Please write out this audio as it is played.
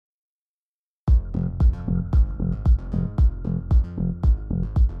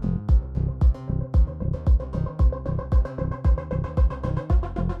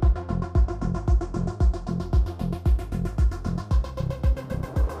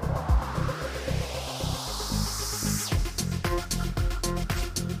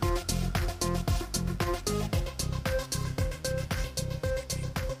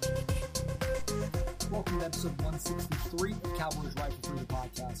episode 163 of Cowboys Rifle Through the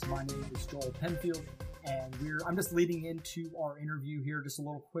Podcast. My name is Joel Penfield, and I'm just leading into our interview here. Just a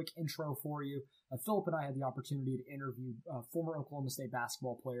little quick intro for you. Philip and I had the opportunity to interview former Oklahoma State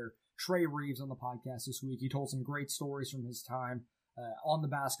basketball player Trey Reeves on the podcast this week. He told some great stories from his time on the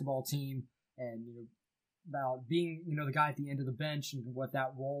basketball team, and about being the guy at the end of the bench and what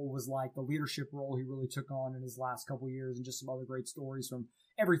that role was like, the leadership role he really took on in his last couple of years, and just some other great stories from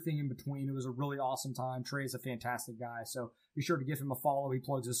everything in between. It was a really awesome time. Trey is a fantastic guy, so be sure to give him a follow. He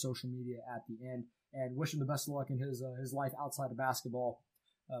plugs his social media at the end, and wish him the best of luck in his life outside of basketball.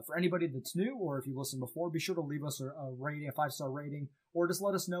 For anybody that's new, or if you listened before, be sure to leave us a rating, a 5-star rating, or just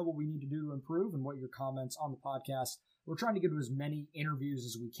let us know what we need to do to improve and what your comments on the podcast. We're trying to get to as many interviews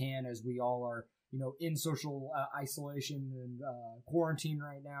as we can, as we all are, in social isolation and quarantine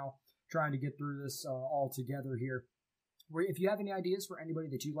right now, trying to get through this all together here. If you have any ideas for anybody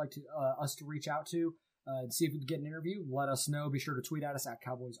that you'd like us to reach out to see if we can get an interview, let us know. Be sure to tweet at us at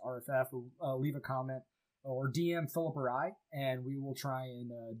CowboysRFF, or leave a comment, or DM Philip or I, and we will try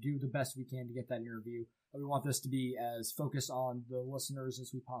and do the best we can to get that interview. We want this to be as focused on the listeners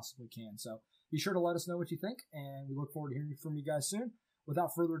as we possibly can. So be sure to let us know what you think, and we look forward to hearing from you guys soon.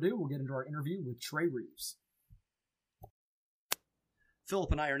 Without further ado, we'll get into our interview with Trey Reeves.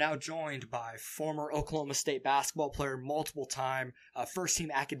 Philip and I are now joined by former Oklahoma State basketball player, multiple time,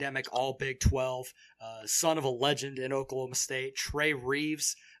 first-team academic, all Big 12, son of a legend in Oklahoma State, Trey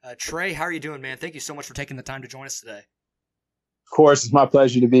Reeves. Trey, how are you doing, man? Thank you so much for taking the time to join us today. Of course, it's my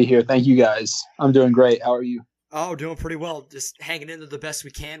pleasure to be here. Thank you, guys. I'm doing great. How are you? Oh, doing pretty well. Just hanging in there the best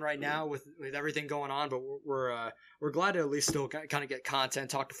we can right now with everything going on. But we're glad to at least still kind of get content,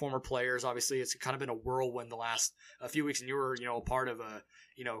 talk to former players. Obviously, it's kind of been a whirlwind the last few weeks, and you were a part of a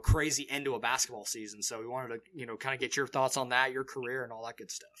crazy end to a basketball season. So we wanted to kind of get your thoughts on that, your career, and all that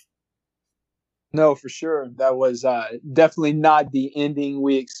good stuff. No, for sure. That was definitely not the ending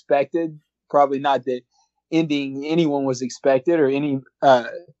we expected. Probably not the ending anyone was expected, or anyone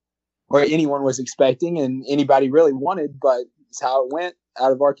was expecting, and anybody really wanted, but it's how it went,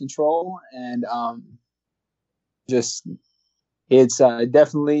 out of our control. And it's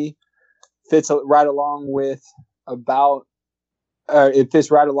definitely fits right along with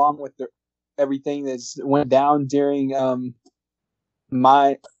everything that's went down during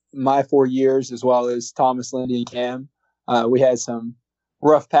my 4 years, as well as Thomas, Lindy, and Cam. We had some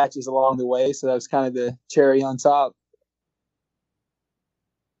rough patches along the way, so that was kind of the cherry on top.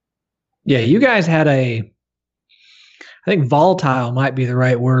 Yeah, you guys had I think volatile might be the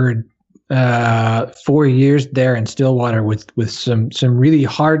right word, 4 years there in Stillwater with some really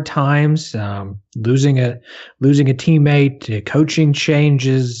hard times, losing a teammate, coaching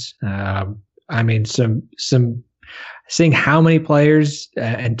changes. Some seeing how many players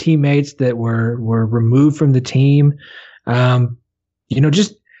and teammates that were removed from the team.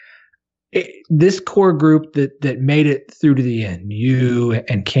 This core group that made it through to the end, you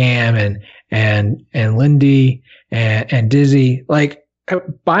and Cam and Lindy and Dizzy, like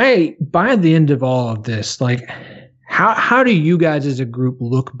by the end of all of this, like how do you guys as a group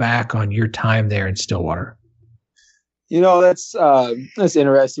look back on your time there in Stillwater? That's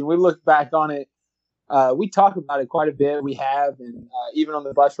interesting. We look back on it. We talk about it quite a bit. We have, and even on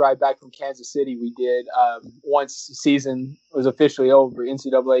the bus ride back from Kansas City, we did. Once the season was officially over,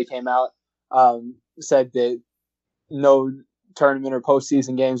 NCAA came out, said that no tournament or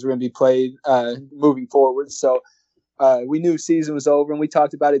postseason games were going to be played moving forward. So we knew season was over, and we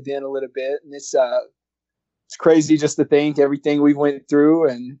talked about it then a little bit. And it's crazy just to think everything we went through,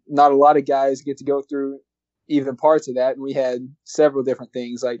 and not a lot of guys get to go through even parts of that. And we had several different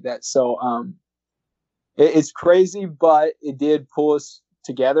things like that. So it's crazy, but it did pull us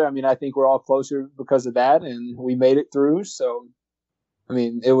together. I think we're all closer because of that, and we made it through. So,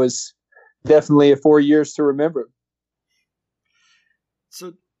 it was definitely 4 years to remember.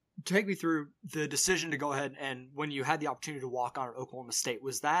 So take me through the decision to go ahead, and when you had the opportunity to walk on at Oklahoma State,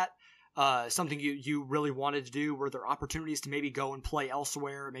 was that something you really wanted to do? Were there opportunities to maybe go and play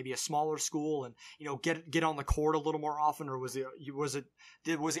elsewhere, maybe a smaller school, and get on the court a little more often, or was the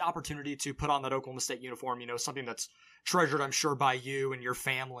opportunity to put on that Oklahoma State uniform something that's treasured, I'm sure, by you and your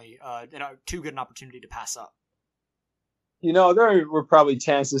family, too good an opportunity to pass up? There were probably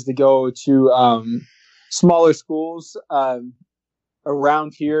chances to go to smaller schools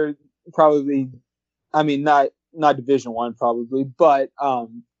around here. Probably, not Division I, probably, but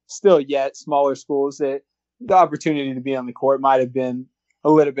still yet smaller schools that the opportunity to be on the court might have been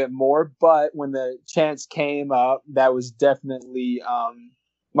a little bit more. But when the chance came up, that was definitely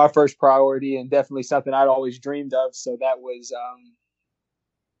my first priority, and definitely something I'd always dreamed of. So that was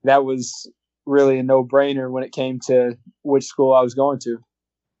really a no-brainer when it came to which school I was going to.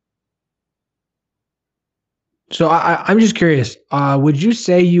 So I'm just curious, would you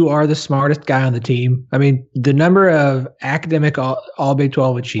say you are the smartest guy on the team? I mean, the number of academic all Big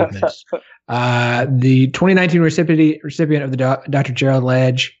 12 achievements, the 2019 recipient of the Dr. Gerald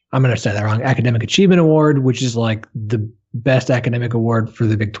Ledge, I'm going to say that wrong, Academic Achievement Award, which is like the best academic award for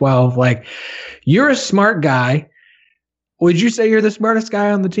the Big 12. Like, you're a smart guy. Would you say you're the smartest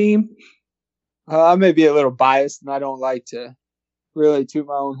guy on the team? I may be a little biased, and I don't like to really toot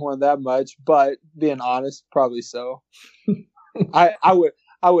my own horn that much, but being honest, probably so. I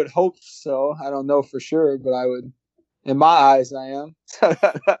would hope so. I don't know for sure, but I would. In my eyes, I am.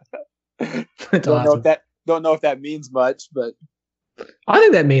 Don't know if that means much, but I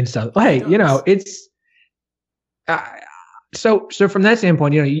think that means something. Hey, it's so from that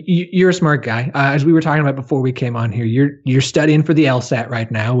standpoint, you're a smart guy. As we were talking about before we came on here, you're studying for the LSAT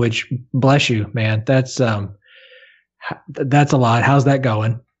right now, which, bless you, man. That's a lot. How's that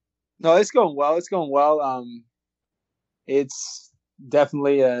going? No, it's going well. It's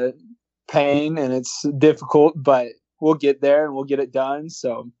definitely a pain and it's difficult, but we'll get there and we'll get it done.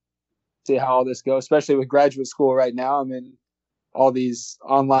 So see how all this goes, especially with graduate school right now. I'm in all these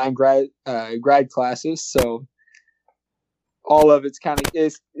online grad classes. So all of it's kind of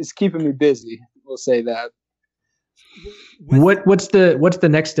is keeping me busy. We'll say that. What's the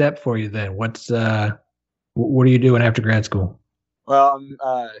next step for you then? What are you doing after grad school? Well,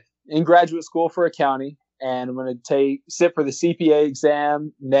 I'm in graduate school for accounting, and I'm going to sit for the CPA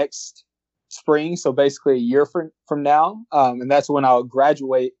exam next spring. So basically a year from now. And that's when I'll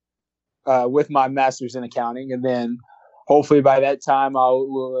graduate with my master's in accounting. And then hopefully by that time I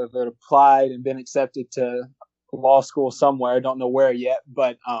will have applied and been accepted to law school somewhere. I don't know where yet,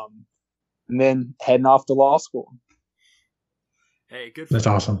 but and then heading off to law school. Hey, that's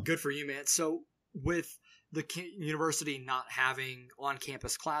awesome. Good for you, man. So with the university not having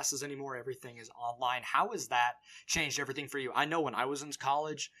on-campus classes anymore, everything is online. How has that changed everything for you? I know when I was in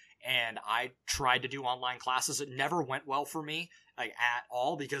college and I tried to do online classes, it never went well for me, like at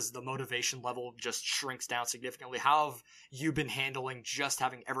all, because the motivation level just shrinks down significantly. How have you been handling just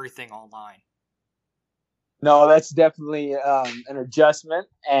having everything online? No, that's definitely an adjustment,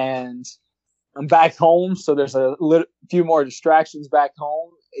 and I'm back home, so there's a few more distractions back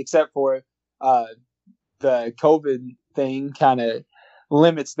home, except for the COVID thing kind of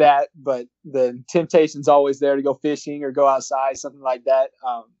limits that, but the temptation's always there to go fishing or go outside, something like that.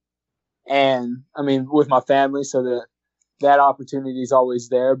 And I mean, with my family, so that opportunity is always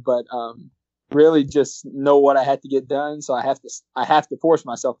there, but really just know what I had to get done. So I have to force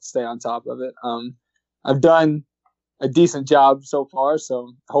myself to stay on top of it. I've done a decent job so far,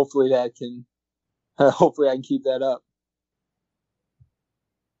 so hopefully I can keep that up.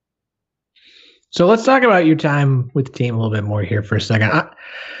 So let's talk about your time with the team a little bit more here for a second.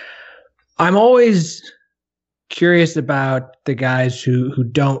 I'm always curious about the guys who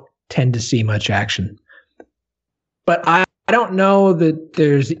don't tend to see much action. But I don't know that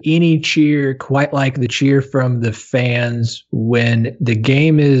there's any cheer quite like the cheer from the fans when the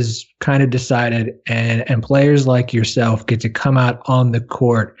game is kind of decided and players like yourself get to come out on the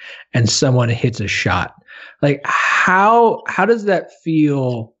court and someone hits a shot. Like, how does that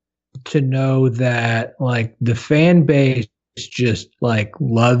feel to know that like the fan base just like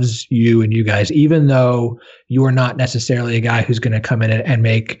loves you and you guys, even though you're not necessarily a guy who's going to come in and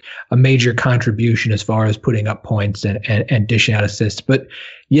make a major contribution as far as putting up points and dishing out assists. But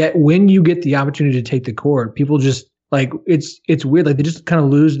yet when you get the opportunity to take the court, people just like, it's weird. Like they just kind of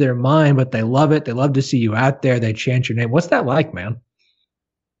lose their mind, but they love it. They love to see you out there. They chant your name. What's that like, man?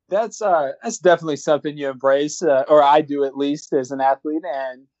 That's definitely something you embrace, or I do at least as an athlete.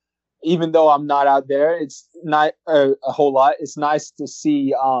 And even though I'm not out there, it's not a whole lot. It's nice to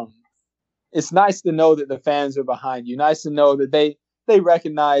see. It's nice to know that the fans are behind you. Nice to know that they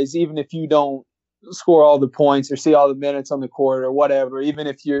recognize, even if you don't score all the points or see all the minutes on the court or whatever. Even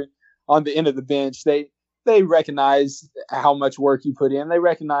if you're on the end of the bench, they recognize how much work you put in. They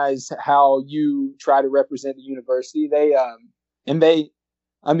recognize how you try to represent the university.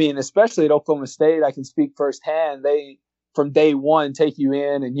 I mean, especially at Oklahoma State, I can speak firsthand. They, from day one, take you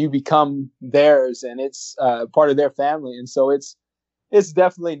in and you become theirs, and it's part of their family. And so it's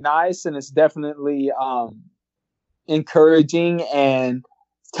definitely nice, and it's definitely encouraging, and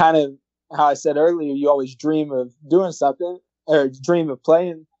kind of how I said earlier, you always dream of doing something or dream of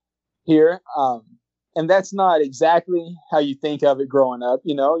playing here. And that's not exactly how you think of it growing up.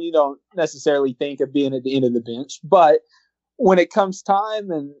 You know, you don't necessarily think of being at the end of the bench, but when it comes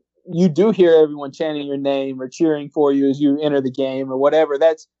time and you do hear everyone chanting your name or cheering for you as you enter the game or whatever,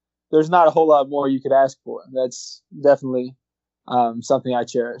 that's there's not a whole lot more you could ask for. That's definitely something I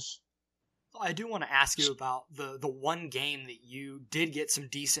cherish. I do want to ask you about the one game that you did get some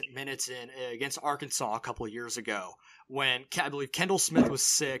decent minutes in against Arkansas a couple of years ago when I believe Kendall Smith was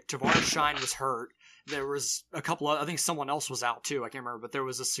sick, Tavares Shine was hurt. There was a couple of, I think someone else was out too. I can't remember, but there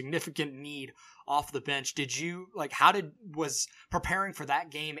was a significant need off the bench. Did you was preparing for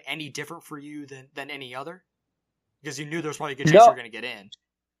that game any different for you than any other? Because you knew there was probably a good chance you were going to get in.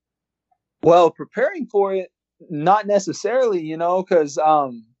 Well, preparing for it, not necessarily, because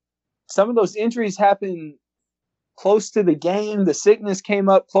some of those injuries happen close to the game. The sickness came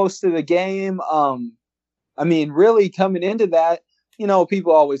up close to the game. Really coming into that,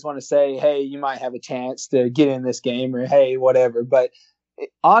 people always want to say, hey, you might have a chance to get in this game or hey, whatever. But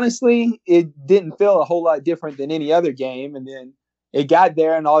honestly, it didn't feel a whole lot different than any other game. And then it got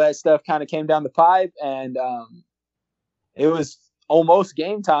there and all that stuff kind of came down the pipe. And it was almost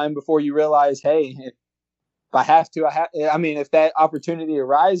game time before you realize, hey, if I have to, if that opportunity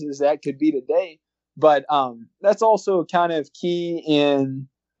arises, that could be the day. But that's also kind of key in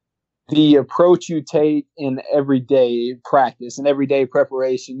the approach you take in everyday practice and everyday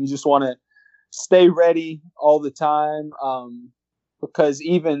preparation. You just want to stay ready all the time because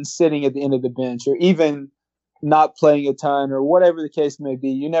even sitting at the end of the bench or even not playing a ton or whatever the case may be,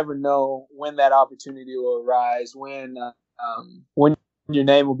 you never know when that opportunity will arise, when your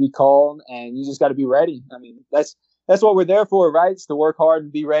name will be called, and you just got to be ready. That's what we're there for, right? It's to work hard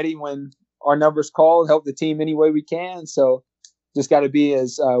and be ready when our number's called, help the team any way we can. So just got to be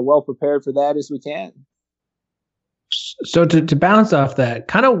as well prepared for that as we can. So to bounce off that,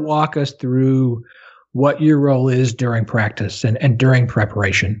 kind of walk us through what your role is during practice and during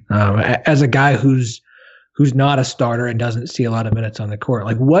preparation. As a guy who's not a starter and doesn't see a lot of minutes on the court,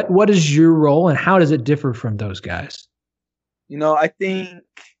 like what is your role and how does it differ from those guys? I think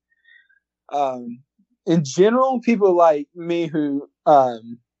in general, people like me who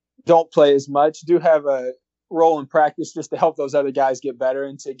don't play as much do have a role in practice just to help those other guys get better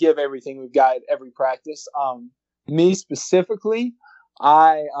and to give everything we've got at every practice. Me specifically,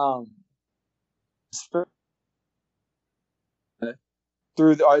 I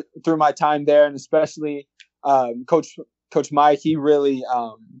through my time there, and especially Coach Mike, he really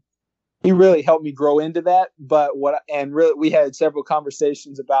helped me grow into that. But we had several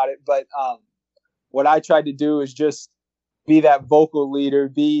conversations about it. But what I tried to do is just be that vocal leader,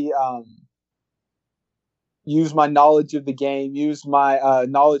 use my knowledge of the game, use my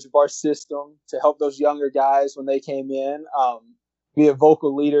knowledge of our system to help those younger guys when they came in, be a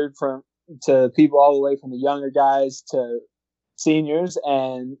vocal leader to people all the way from the younger guys to seniors,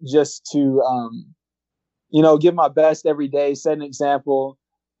 and just to, give my best every day, set an example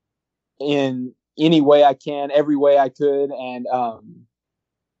in any way I can, every way I could, and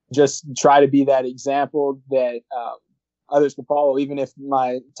just try to be that example that others could follow, even if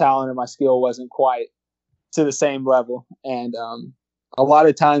my talent or my skill wasn't quite to the same level. And a lot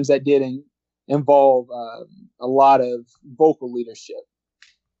of times that did involve a lot of vocal leadership.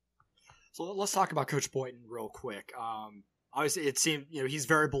 So let's talk about Coach Boynton real quick. Obviously, it seemed he's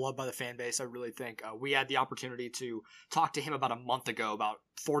very beloved by the fan base. I really think we had the opportunity to talk to him about a month ago, about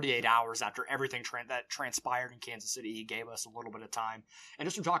 48 hours after everything that transpired in Kansas City. He gave us a little bit of time, and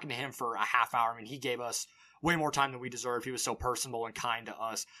just from talking to him for a half hour, he gave us way more time than we deserved. He was so personable and kind to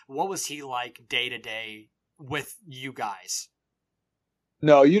us. What was he like day to day with you guys?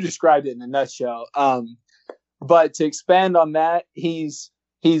 No, you described it in a nutshell. But to expand on that, he's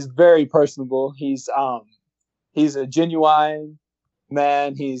very personable. He's a genuine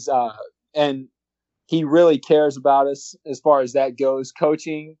man. And he really cares about us as far as that goes.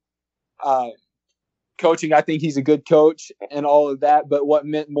 Coaching, I think he's a good coach and all of that. But what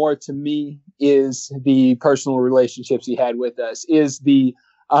meant more to me is the personal relationships he had with us, is the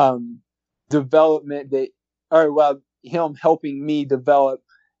development him helping me develop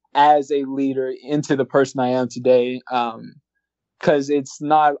as a leader into the person I am today. Because it's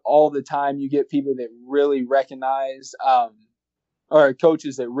not all the time you get people that really recognize, or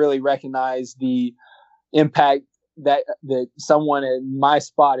coaches that really recognize the impact that someone at my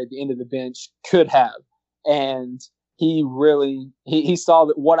spot at the end of the bench could have. And he saw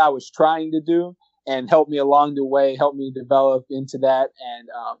that what I was trying to do and helped me along the way, helped me develop into that. And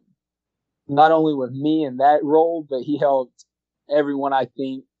not only with me in that role, but he helped everyone, I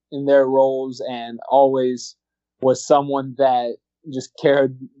think, in their roles, and always was someone that just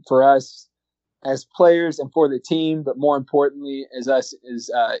cared for us as players and for the team, but more importantly as us as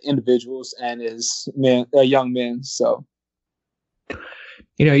individuals and as young men. So,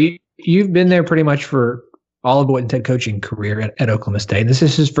 you've been there pretty much for all of Boynton's head coaching career at Oklahoma State. And this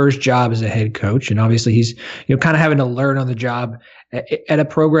is his first job as a head coach, and obviously he's kind of having to learn on the job at a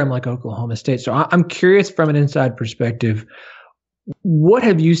program like Oklahoma State. So I'm curious from an inside perspective, what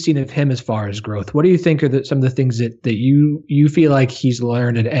have you seen of him as far as growth? What do you think are some of the things that you feel like he's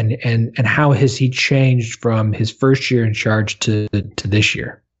learned, and how has he changed from his first year in charge to this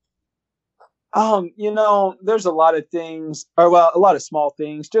year? There's a lot of things, a lot of small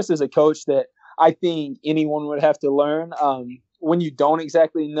things, just as a coach, that I think anyone would have to learn. When you don't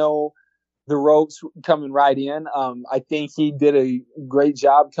exactly know the ropes coming right in, I think he did a great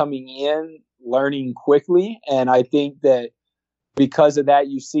job coming in, learning quickly, and I think that because of that,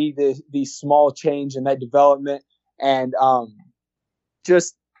 you see these small change in that development, and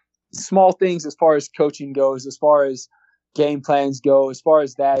just small things as far as coaching goes, as far as game plans go, as far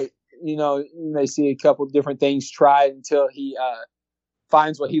as that, you may see a couple different things tried until he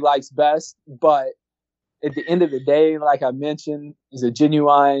finds what he likes best. But at the end of the day, like I mentioned, he's a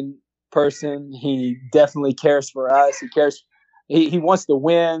genuine person. He definitely cares for us. He cares. He wants to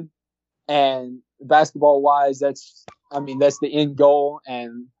win, and basketball wise, that's the end goal.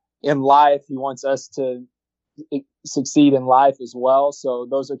 And in life, he wants us to succeed in life as well. So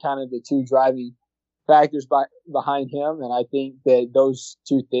those are kind of the two driving factors behind him. And I think that those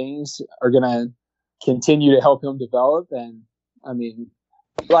two things are going to continue to help him develop. And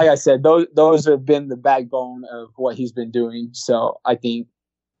like I said, those have been the backbone of what he's been doing. So I think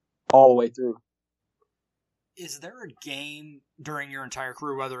all the way through. Is there a game during your entire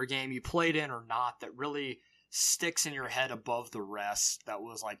career, whether a game you played in or not, that really sticks in your head above the rest that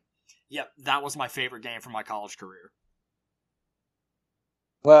was like, yep, that was my favorite game from my college career?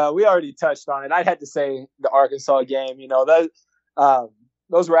 Well, we already touched on it. I'd have to say the Arkansas game.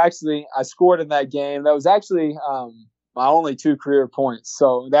 Those were actually, I scored in that game. That was actually my only 2 career points.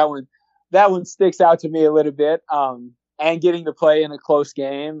 So that one sticks out to me a little bit. And getting to play in a close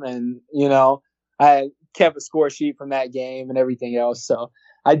game, and I kept a score sheet from that game and everything else. So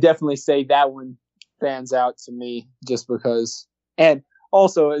I definitely say that one stands out to me, just because. And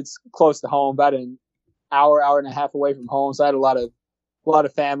also, it's close to home, about an hour and a half away from home. So I had a lot of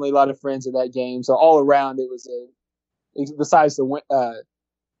family, a lot of friends at that game. So all around, it was besides the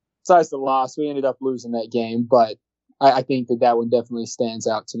loss, we ended up losing that game. But I think that one definitely stands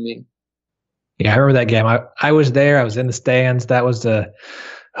out to me. Yeah, I remember that game. I was there. I was in the stands. That was a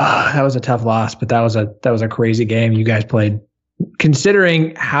tough loss, but that was a crazy game you guys played.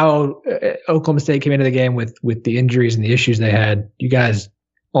 Considering how Oklahoma State came into the game with the injuries and the issues they had, you guys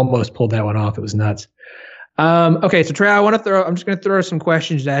almost pulled that one off. It was nuts. Okay, so Trey, I'm just going to throw some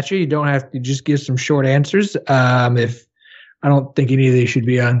questions at you. You don't have to just give some short answers. If I don't think any of these should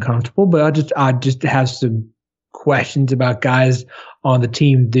be uncomfortable, but I just have some questions about guys on the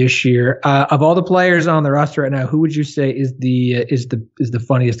team this year. Of all the players on the roster right now, who would you say is the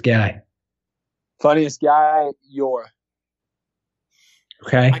funniest guy? Funniest guy, Yor.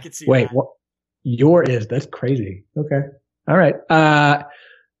 Okay. I can see. Wait, that. What? Yor is? That's crazy. Okay. All right.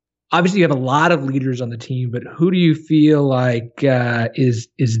 Obviously, you have a lot of leaders on the team, but who do you feel like is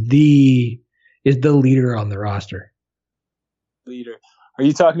the leader on the roster? Leader. Are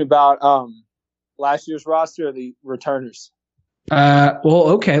you talking about last year's roster or the returners? Well,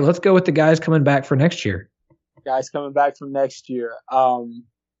 okay. Let's go with the guys coming back for next year. Guys coming back from next year.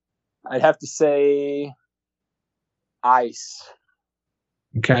 I'd have to say Ice.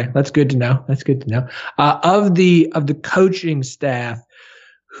 Okay, that's good to know. Of the coaching staff,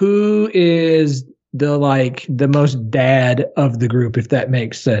 who is the most dad of the group, if that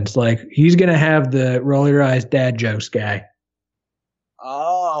makes sense? Like, he's gonna have the roll your eyes dad jokes guy.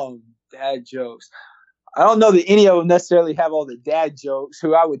 Oh, dad jokes. I don't know that any of them necessarily have all the dad jokes.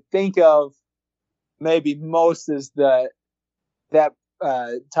 Who I would think of maybe most is that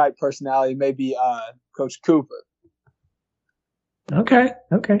type personality, maybe Coach Cooper. Okay.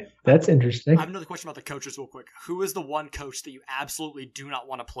 That's interesting. I have another question about the coaches real quick. Who is the one coach that you absolutely do not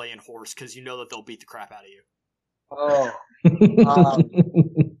want to play in horse because you know that they'll beat the crap out of you? Oh.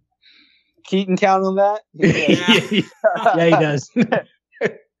 Keaton count on that? Yeah, he does.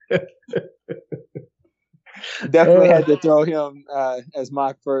 Definitely had to throw him as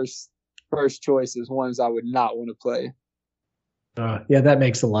my first choice as ones I would not want to play. Yeah, that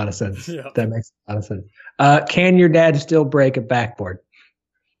makes a lot of sense. Yeah. That makes a lot of sense. Can your dad still break a backboard?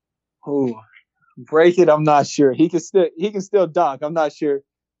 Oh, break it? I'm not sure. He can still dunk. I'm not sure.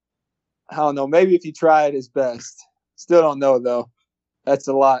 I don't know. Maybe if he tried his best. Still don't know though. That's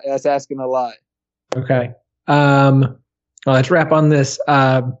a lot. That's asking a lot. Okay. Well, let's wrap on this.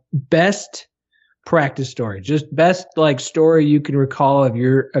 Best practice story. Just best like story you can recall of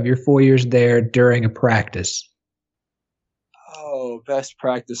your 4 years there during a practice. Oh, best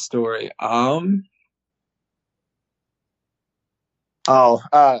practice story.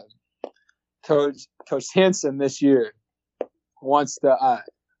 Coach Henson this year wants to.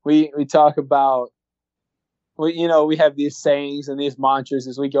 We talk about. We have these sayings and these mantras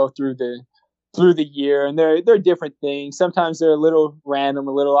as we go through the year, and they're different things. Sometimes they're a little random,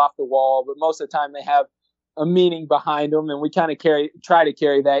 a little off the wall, but most of the time they have a meaning behind them, and we kind of try to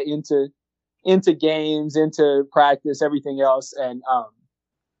carry that into games, into practice, everything else. And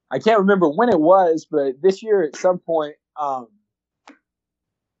I can't remember when it was, but this year at some point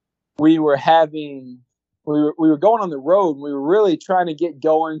we were going on the road. And we were really trying to get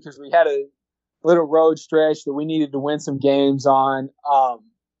going because we had a little road stretch that we needed to win some games on.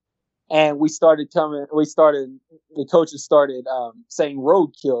 And the coaches started saying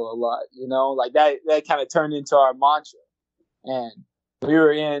roadkill a lot, like that kind of turned into our mantra. And we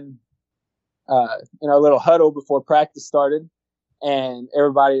were in a little huddle before practice started, and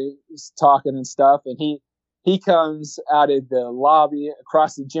everybody was talking and stuff. And he comes out of the lobby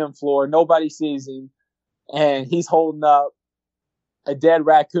across the gym floor. Nobody sees him. And he's holding up a dead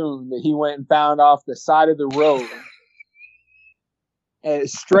raccoon that he went and found off the side of the road. And the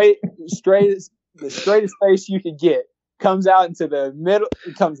straightest face you could get, comes out into the middle.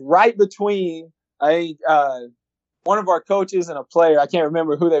 It comes right between, I think, one of our coaches and a player. I can't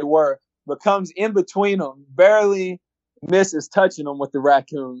remember who they were, but comes in between them, barely misses touching them with the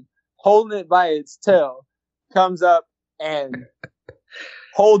raccoon, holding it by its tail, comes up and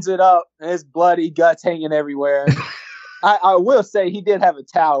holds it up, and his bloody guts hanging everywhere. I will say he did have a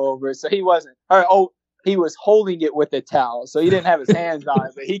towel over it, so he wasn't. He was holding it with a towel, so he didn't have his hands on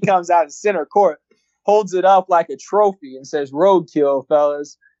it. But he comes out in center court, holds it up like a trophy, and says, "Roadkill,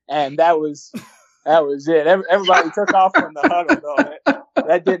 fellas." And that was it. Everybody took off from the huddle, though.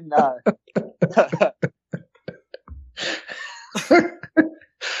 That didn't.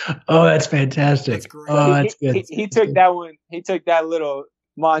 Oh, that's fantastic. That's great. Oh, that's good. He took that one. He took that little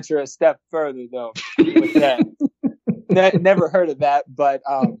mantra a step further, though. With that, never heard of that, but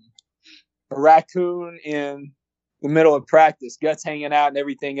a raccoon in the middle of practice, guts hanging out, and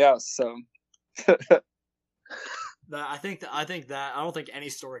everything else. So, I think that I don't think any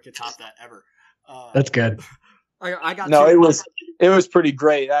story could top that ever. That's good. I got no. It was pretty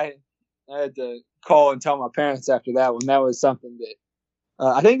great. I had to call and tell my parents after that one. That was something that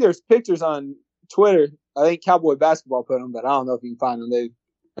I think there's pictures on Twitter. I think Cowboy Basketball put them, but I don't know if you can find them.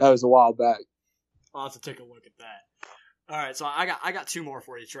 That was a while back. I'll have to take a look at that. All right, so I got two more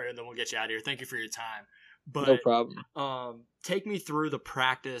for you, Trey, and then we'll get you out of here. Thank you for your time. But, no problem. Take me through the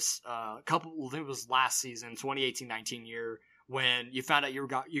practice. I think it was last season, 2018-19 year, when you found out you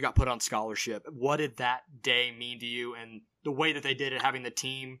got put on scholarship. What did that day mean to you, and the way that they did it, having the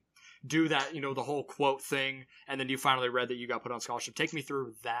team do that, the whole quote thing, and then you finally read that you got put on scholarship. Take me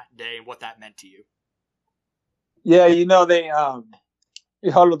through that day and what that meant to you. Yeah, they we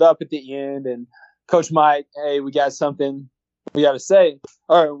huddled up at the end, and Coach Mike, hey, we got something we got to say,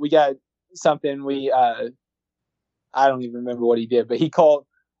 or we got something I don't even remember what he did, but he called.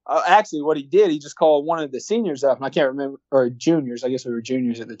 Actually, what he did, he just called one of the seniors up, and I can't remember, or juniors. I guess we were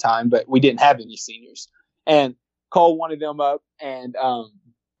juniors at the time, but we didn't have any seniors, and called one of them up and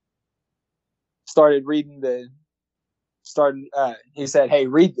started reading he said, "Hey,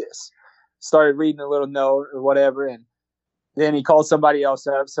 read this." Started reading a little note or whatever, and then he called somebody else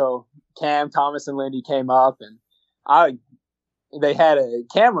up. So Cam, Thomas, and Lindy came up, and they had a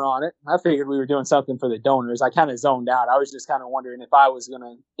camera on it. I figured we were doing something for the donors. I kind of zoned out. I was just kind of wondering if I was going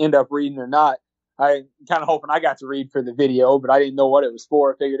to end up reading or not. I kind of hoping I got to read for the video, but I didn't know what it was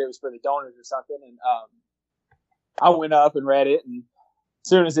for. I figured it was for the donors or something. And I went up and read it, and as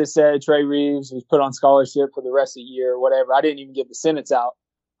soon as it said Trey Reeves was put on scholarship for the rest of the year or whatever, I didn't even get the sentence out.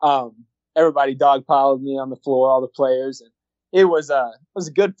 Everybody dogpiled me on the floor, all the players, and it was a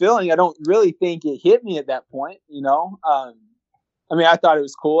good feeling. I don't really think it hit me at that point, I thought it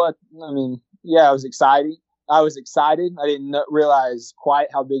was cool. I was excited. I didn't realize quite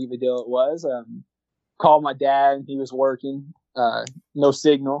how big of a deal it was. Called my dad. He was working. No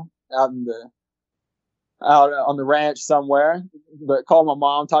signal out on the ranch somewhere. But called my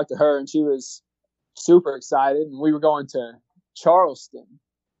mom, talked to her, and she was super excited. And we were going to Charleston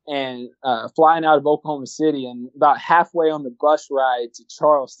and flying out of Oklahoma City, and about halfway on the bus ride to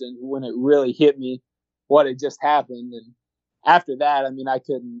Charleston when it really hit me what had just happened. And after that, I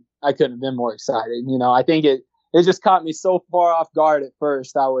couldn't have been more excited. I think it just caught me so far off guard at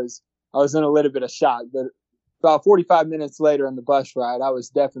first. I was in a little bit of shock, but about 45 minutes later on the bus ride, I was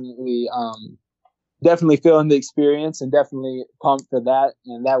definitely definitely feeling the experience and definitely pumped for that.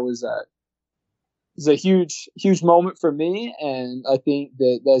 And that was a huge moment for me. And I think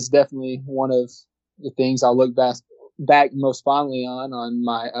that's definitely one of the things I'll look back most fondly on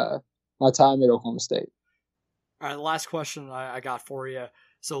my time at Oklahoma State. All right, the last question I got for you.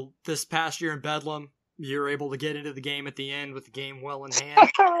 So this past year in Bedlam, you were able to get into the game at the end with the game well in hand.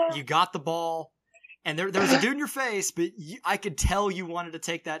 You got the ball, and there was a dude in your face, but I could tell you wanted to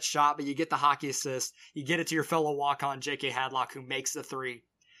take that shot, but you get the hockey assist. You get it to your fellow walk-on, J.K. Hadlock, who makes the three.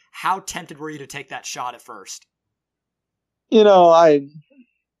 How tempted were you to take that shot at first? Looking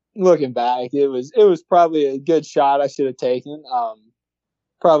back, it was probably a good shot I should have taken.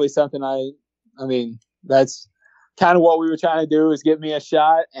 Probably something that's kind of what we were trying to do, is get me a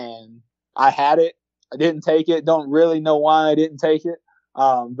shot, and I had it. I didn't take it. Don't really know why I didn't take it.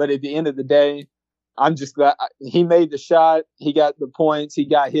 But at the end of the day, I'm just glad he made the shot. He got the points. He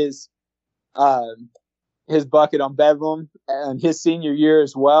got his bucket on Bedlam and his senior year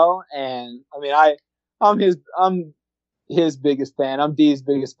as well. And I'm his biggest fan. I'm D's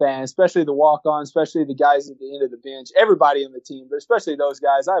biggest fan, especially the walk-on, especially the guys at the end of the bench, everybody on the team, but especially those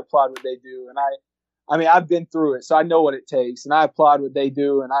guys. I applaud what they do. And I've been through it, so I know what it takes, and I applaud what they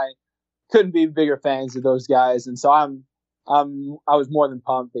do. And I couldn't be bigger fans of those guys. And so I was more than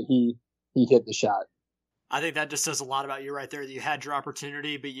pumped that he hit the shot. I think that just says a lot about you right there, that you had your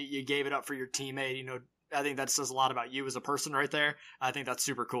opportunity, but you gave it up for your teammate. I think that says a lot about you as a person right there. I think that's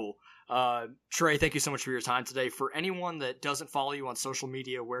super cool. Trey, thank you so much for your time today. For anyone that doesn't follow you on social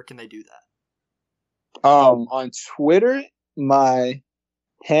media, where can they do that? On Twitter, my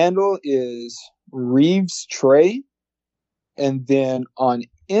handle is Reeves Trey. And then on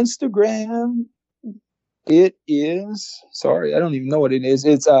Instagram, it is, sorry, I don't even know what it is.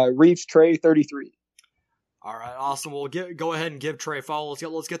 It's Reeves Trey 33. All right, awesome. We'll go ahead and give Trey a follow.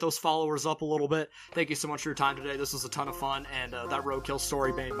 Let's get those followers up a little bit. Thank you so much for your time today. This was a ton of fun, and that roadkill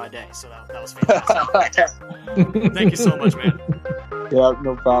story made my day. So that was fantastic. Thank you so much, man. Yeah,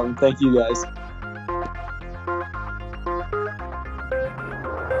 no problem. Thank you, guys.